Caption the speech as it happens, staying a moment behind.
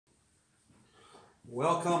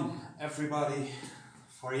Welcome everybody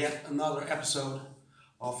for yet another episode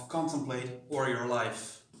of Contemplate or Your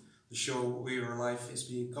Life, the show where your life is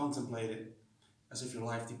being contemplated as if your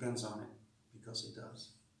life depends on it, because it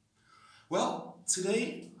does. Well,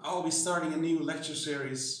 today I'll be starting a new lecture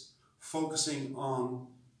series focusing on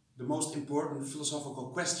the most important philosophical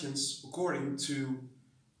questions according to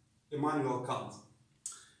Immanuel Kant.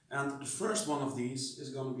 And the first one of these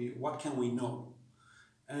is going to be, what can we know?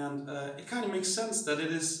 And it kind of makes sense that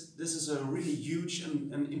this is a really huge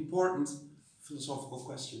and important philosophical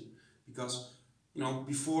question, because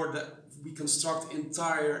before that we construct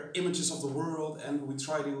entire images of the world and we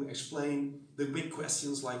try to explain the big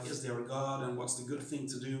questions like, is there a God, and what's the good thing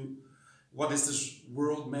to do, what is this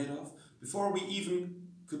world made of. Before we even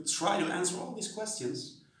could try to answer all these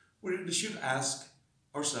questions, we really should ask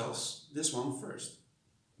ourselves this one first.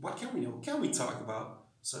 What can we know? Can we talk about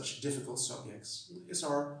such difficult subjects? Is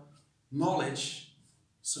our knowledge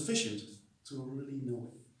sufficient to really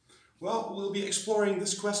know it? Well, we'll be exploring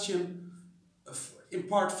this question in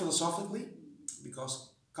part philosophically,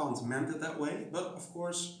 because Kant meant it that way, but of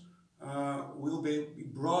course we'll be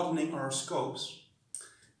broadening our scopes,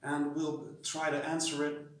 and we'll try to answer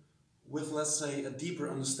it with, let's say, a deeper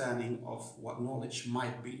understanding of what knowledge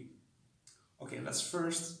might be. Okay, let's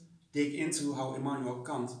first dig into how Immanuel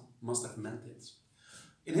Kant must have meant it.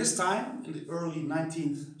 In his time, in the early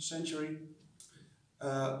 19th century,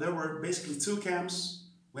 there were basically two camps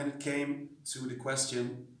when it came to the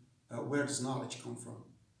question, where does knowledge come from?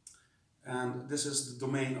 And this is the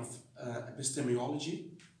domain of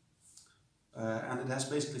epistemology, and it has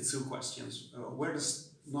basically two questions. Where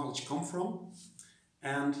does knowledge come from?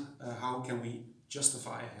 And how can we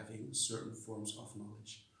justify having certain forms of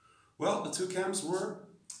knowledge? Well, the two camps were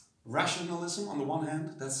rationalism on the one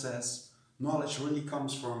hand, that says knowledge really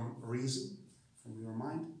comes from reason, from your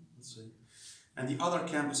mind, let's say. And the other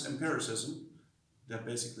camp is empiricism, that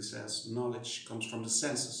basically says knowledge comes from the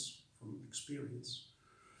senses, from experience.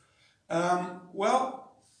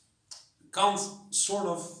 Well, Kant sort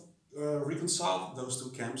of reconciled those two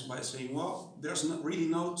camps by saying, well, there's really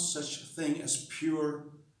no such thing as pure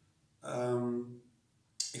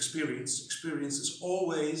experience. Experience is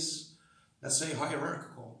always, let's say,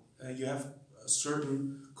 hierarchical. You have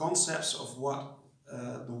certain concepts of what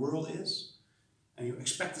the world is, and you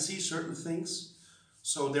expect to see certain things.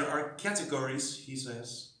 So there are categories, he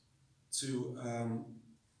says, to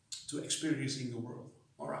experiencing the world.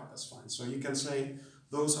 All right, that's fine. So you can say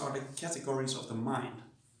those are the categories of the mind.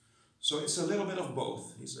 So it's a little bit of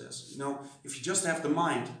both, he says. If you just have the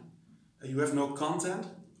mind, you have no content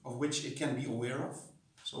of which it can be aware of.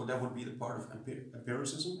 So that would be the part of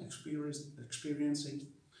empiricism, experiencing.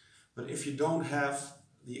 But if you don't have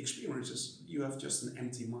the experiences, you have just an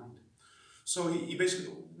empty mind. So he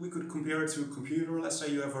basically, we could compare it to a computer. Let's say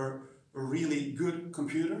you have a really good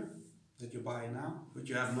computer that you buy now, but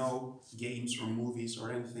you have no games or movies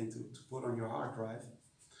or anything to put on your hard drive.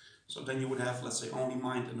 So then you would have, let's say, only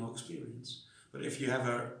mind and no experience. But if you have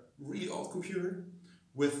a really old computer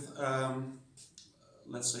with,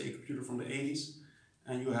 let's say, a computer from the 80s,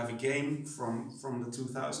 and you have a game from the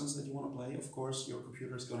 2000s that you want to play, of course your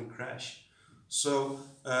computer is going to crash. So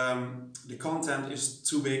the content is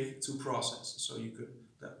too big to process. So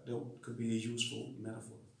that could be a useful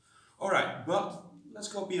metaphor. All right, but let's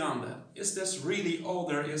go beyond that. Is this really all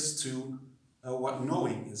there is to what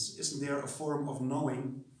knowing is? Isn't there a form of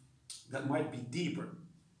knowing that might be deeper,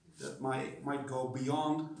 that might go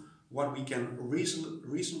beyond what we can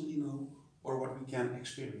reasonably know or what we can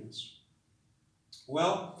experience?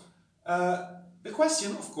 Well, the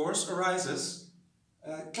question, of course, arises,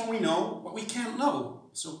 can we know what we can't know?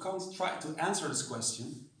 So Kant tried to answer this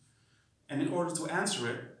question, and in order to answer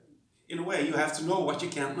it, in a way, you have to know what you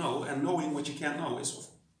can't know, and knowing what you can't know is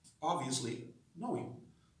obviously knowing.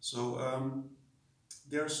 So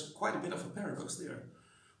there's quite a bit of a paradox there.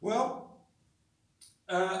 Well,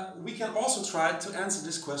 we can also try to answer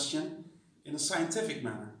this question in a scientific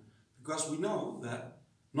manner, because we know that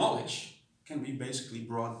knowledge can be basically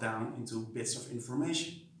brought down into bits of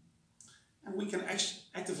information. And we can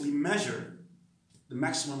actively measure the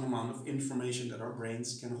maximum amount of information that our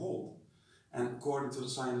brains can hold. And according to the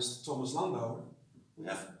scientist Thomas Landauer, we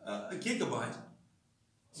have a gigabyte,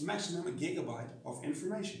 maximum a gigabyte of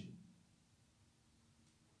information.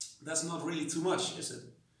 That's not really too much, is it?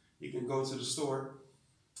 You can go to the store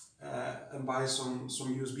and buy some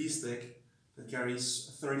USB stick that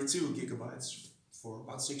carries 32 gigabytes for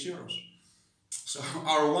about €6. So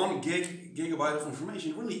our 1 gigabyte of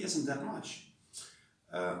information really isn't that much.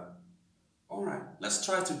 All right, let's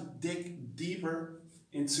try to dig deeper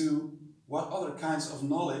into what other kinds of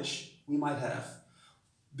knowledge we might have.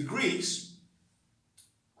 The Greeks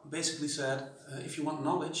basically said, if you want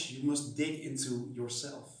knowledge, you must dig into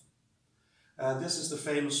yourself. This is the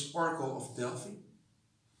famous Oracle of Delphi.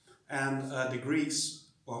 And the Greeks,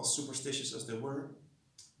 well, superstitious as they were,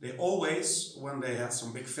 they always, when they had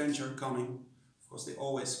some big venture coming, of course, they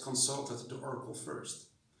always consulted the oracle first.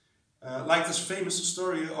 Like this famous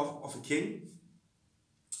story of a king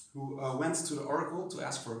who went to the oracle to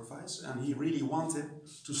ask for advice, and he really wanted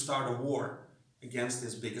to start a war against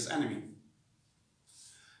his biggest enemy.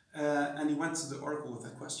 And he went to the oracle with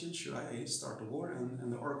that question, should I start a war?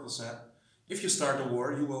 And the oracle said, if you start a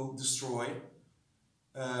war, you will destroy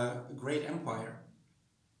a great empire.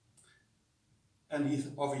 And he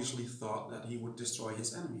obviously thought that he would destroy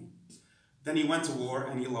his enemy. Then he went to war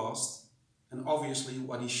and he lost. And obviously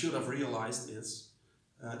what he should have realized is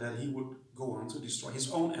that he would go on to destroy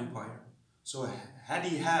his own empire. So had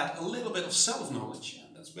he had a little bit of self-knowledge,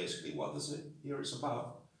 and that's basically what this here is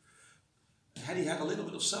about, had he had a little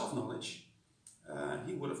bit of self-knowledge,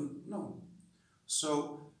 he would have known.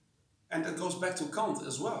 So, and that goes back to Kant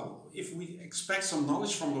as well. If we expect some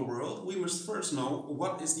knowledge from the world, we must first know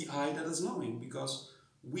what is the eye that is knowing, because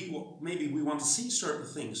maybe we want to see certain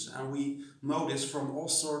things, and we know this from all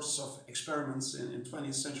sorts of experiments in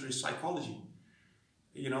 20th century psychology.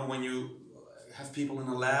 You know, when you have people in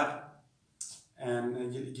a lab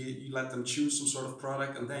and you let them choose some sort of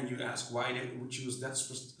product, and then you ask why they would choose that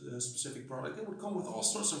specific product, they would come with all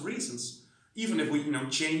sorts of reasons, even if we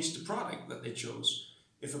change the product that they chose.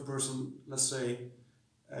 If a person, let's say,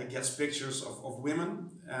 gets pictures of women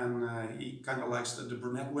and he kind of likes the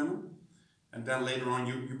brunette women, and then later on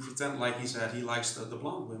you pretend like he said he likes the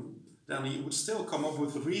blonde women, then he would still come up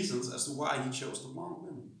with the reasons as to why he chose the blonde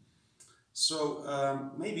women.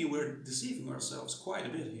 So maybe we're deceiving ourselves quite a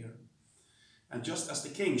bit here. And just as the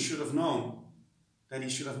king should have known that he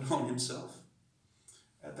should have known himself,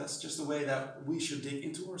 that's just the way that we should dig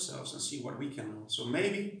into ourselves and see what we can know. So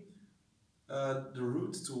maybe the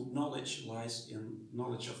root to knowledge lies in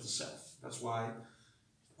knowledge of the self. That's why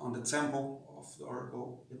on the temple of the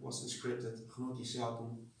oracle it was inscripted,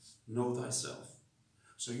 know thyself.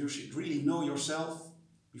 So you should really know yourself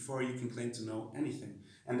before you can claim to know anything.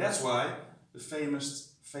 And that's why the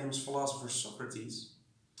famous philosopher Socrates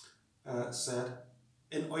said,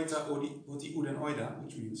 "En oita oti uden oida,"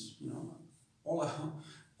 which means,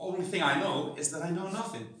 only thing I know is that I know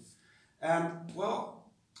nothing. And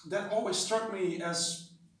well, that always struck me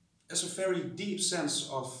as a very deep sense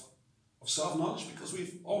of self-knowledge, because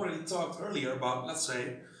we've already talked earlier about, let's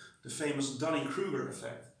say, the famous Dunning-Kruger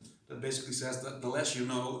effect, that basically says that the less you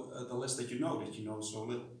know, the less that you know so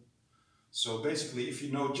little. So basically, if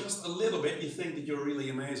you know just a little bit, you think that you're really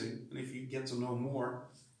amazing, and if you get to know more,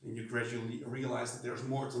 then you gradually realize that there's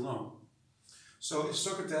more to know. So if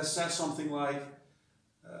Socrates says something like,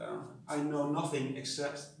 I know nothing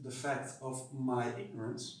except the fact of my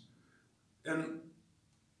ignorance, and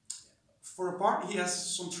for a part he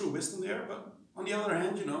has some true wisdom there, but on the other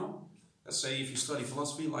hand, let's say if you study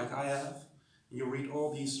philosophy like I have, and you read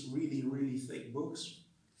all these really, really thick books,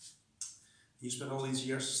 you spend all these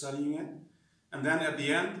years studying it, and then at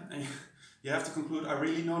the end you have to conclude, I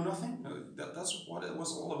really know nothing. That's what it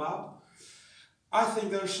was all about. I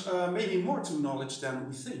think there's maybe more to knowledge than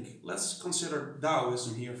we think. Let's consider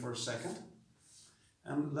Taoism here for a second.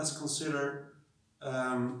 And let's consider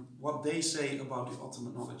what they say about the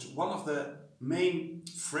ultimate knowledge. One of the main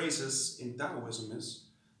phrases in Taoism is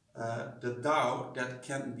the Tao that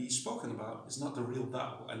can be spoken about is not the real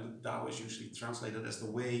Tao. And the Tao is usually translated as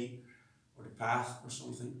the way or the path or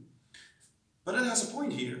something. But it has a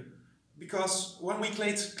point here. Because when we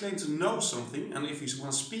claim to know something, and if we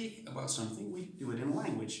want to speak about something, we do it in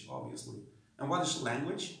language, obviously. And what is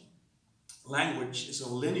language? Language is a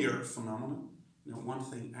linear phenomenon, one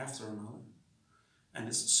thing after another. And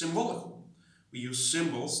it's symbolical. We use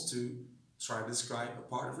symbols to try to describe a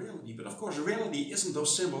part of reality. But of course, reality isn't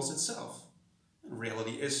those symbols itself. And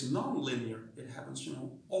reality is non-linear. It happens,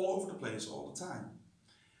 all over the place, all the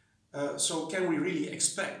time. So can we really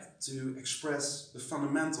expect to express the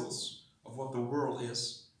fundamentals of what the world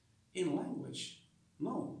is in language?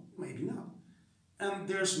 No, maybe not. And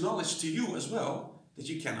there's knowledge to you as well that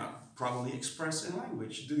you cannot probably express in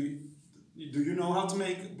language. Do you know how to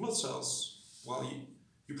make blood cells? Well,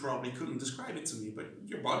 you probably couldn't describe it to me, but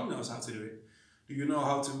your body knows how to do it. Do you know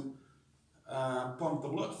how to pump the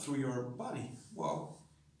blood through your body? Well,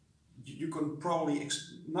 you can probably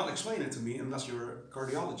not explain it to me unless you're a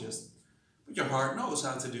cardiologist, but your heart knows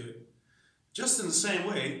how to do it. Just in the same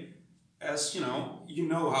way as, you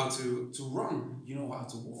know how to run, you know how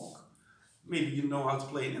to walk. Maybe you know how to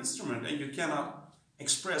play an instrument, and you cannot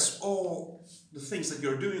express all the things that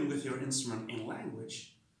you're doing with your instrument in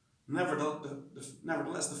language,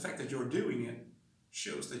 nevertheless, the fact that you're doing it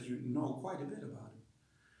shows that you know quite a bit about it.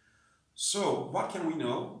 So, what can we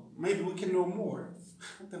know? Maybe we can know more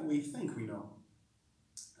than we think we know.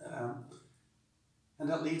 And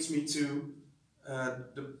that leads me to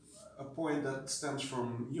a point that stems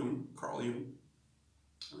from Jung, Carl Jung,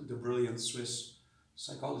 the brilliant Swiss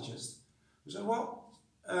psychologist, who said, well,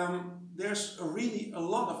 there's really a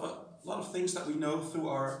lot of things that we know through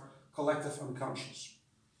our collective unconscious.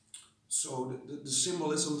 So the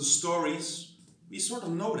symbolism, the stories, we sort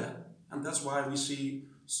of know that. And that's why we see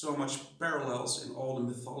so much parallels in all the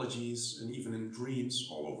mythologies and even in dreams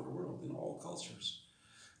all over the world, in all cultures.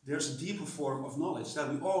 There's a deeper form of knowledge that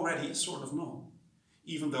we already sort of know,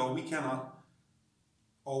 even though we cannot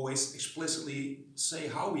always explicitly say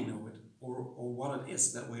how we know it or what it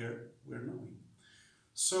is that we're knowing.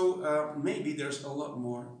 So maybe there's a lot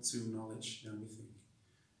more to knowledge than we think.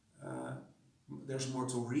 There's more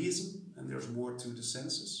to reason and there's more to the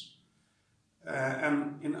senses.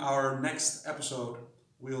 And in our next episode,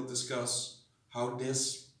 we'll discuss how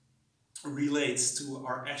this relates to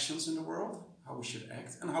our actions in the world, how we should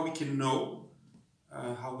act, and how we can know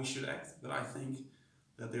how we should act. But I think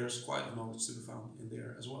that there's quite a knowledge to be found in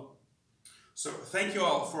there as well. So thank you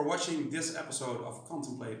all for watching this episode of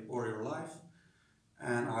Contemplate or Your Life,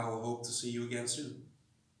 and I will hope to see you again soon.